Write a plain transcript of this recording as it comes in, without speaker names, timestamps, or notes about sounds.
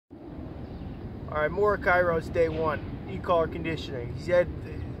Alright, more Cairo's day one. E-collar conditioning. He said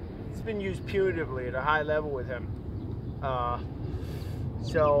it's been used punitively at a high level with him.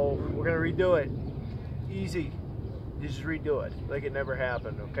 So we're gonna redo it. Easy. Just redo it like it never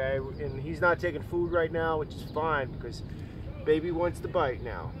happened, okay? And he's not taking food right now, which is fine because baby wants to bite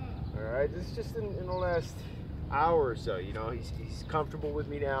now. Alright, this is just in the last hour or so, you know, he's comfortable with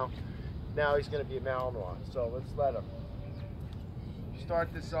me now. Now he's gonna be a Malinois, so let's let him.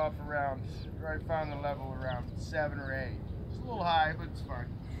 Start this off around, right found the level around 7 or 8. It's a little high, but it's fine.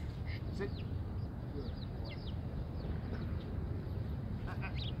 Sit. Good.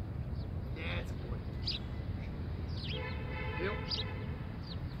 That's a boy. Heel.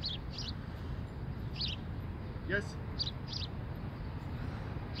 Yes.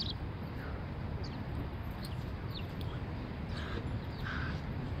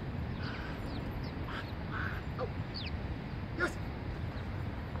 Oh. Yes.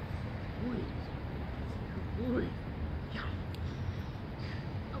 Boy. Yeah.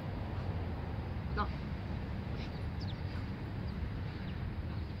 Oh. No.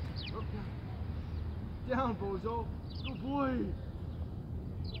 Oh, yeah. Down, bozo. Good boy.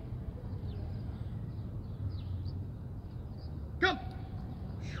 Come.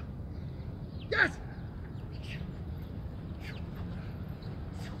 Yes.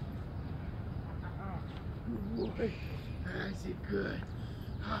 Good boy. That's it. Good.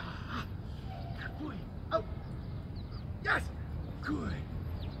 Good boy. Oh. Yes. Good.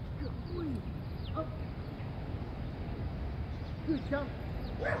 Good boy. Oh. Good job.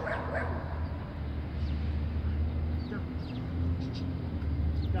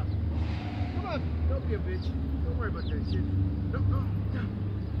 No. Come on. Don't be a bitch. Don't worry about that shit. No.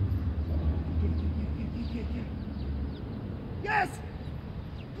 Get it. Yes.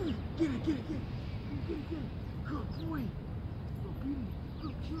 Get it. Get it. Good boy.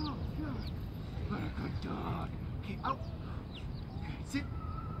 Good job. What a good dog. Okay, out. Okay, sit.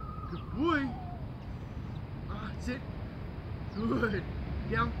 Good boy. Sit. Good.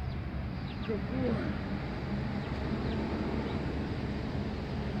 Down. Good boy.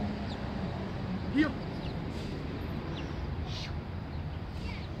 Heel.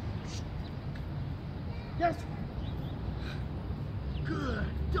 Yes. Good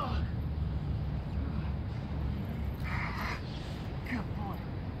dog. Good boy.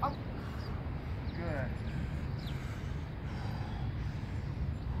 Out. Good.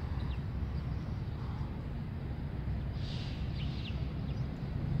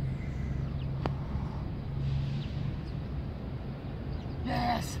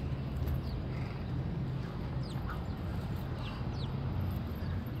 Yes.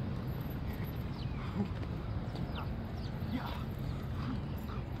 Yeah.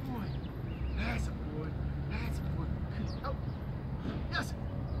 Good boy. That's a boy. That's a boy. Good. Oh. Yes.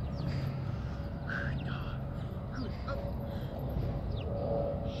 Good dog. Good. Oh.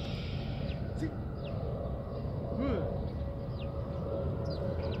 Sit. Good.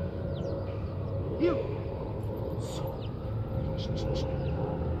 You.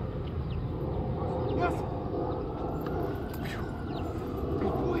 Yes.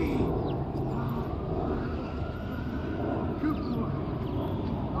 Good boy. Good boy.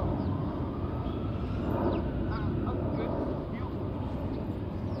 Oh. Good. You.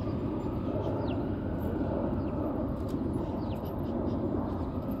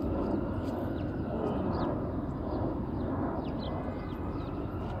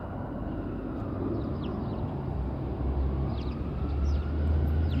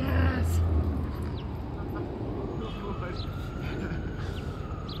 Yes.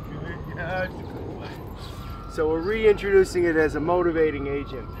 So we're reintroducing it as a motivating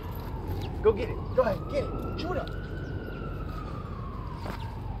agent. Go get it. Go ahead, get it. Chew it up.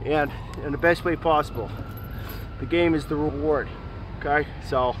 And in the best way possible. The game is the reward. Okay?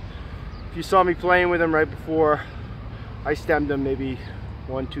 So if you saw me playing with him right before, I stemmed him maybe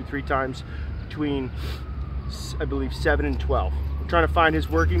 1, 2, 3 times between, I believe, 7 and 12. We're trying to find his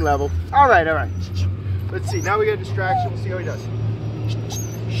working level. All right. Let's see. Now we get a distraction. We'll see how he does.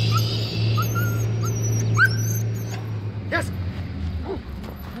 Yes.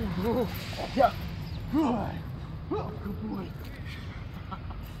 Yeah. Good. Good boy.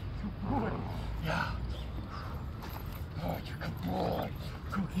 Good boy. Yeah. Oh, you're a good boy.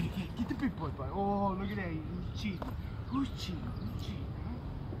 Go get the big boy bite. Oh, look at that. Who's cheating? Who's cheating?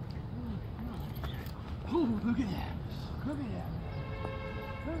 Oh, look at that. Look at that.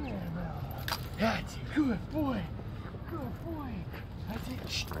 That's it. Good boy. Good boy. That's it.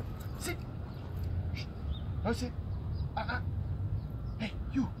 Shh. Sit. Shh. No, sit. Hey,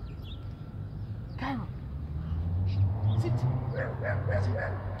 you. Cairo. Sit. Sit.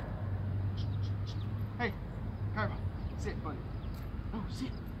 Hey, Cairo, sit, buddy. No, sit.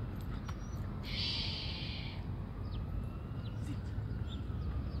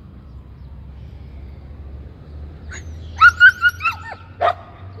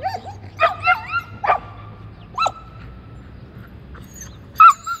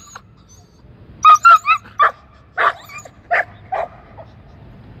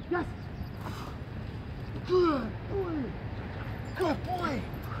 Yes. Good boy. Good boy.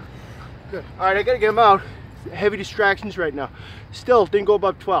 Good. All right, I gotta get him out. Heavy distractions right now. Still didn't go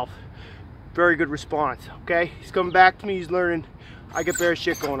above 12. Very good response. Okay, he's coming back to me. He's learning. I got bear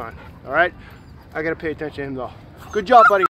shit going on. All right, I gotta pay attention to him though. Good job, buddy.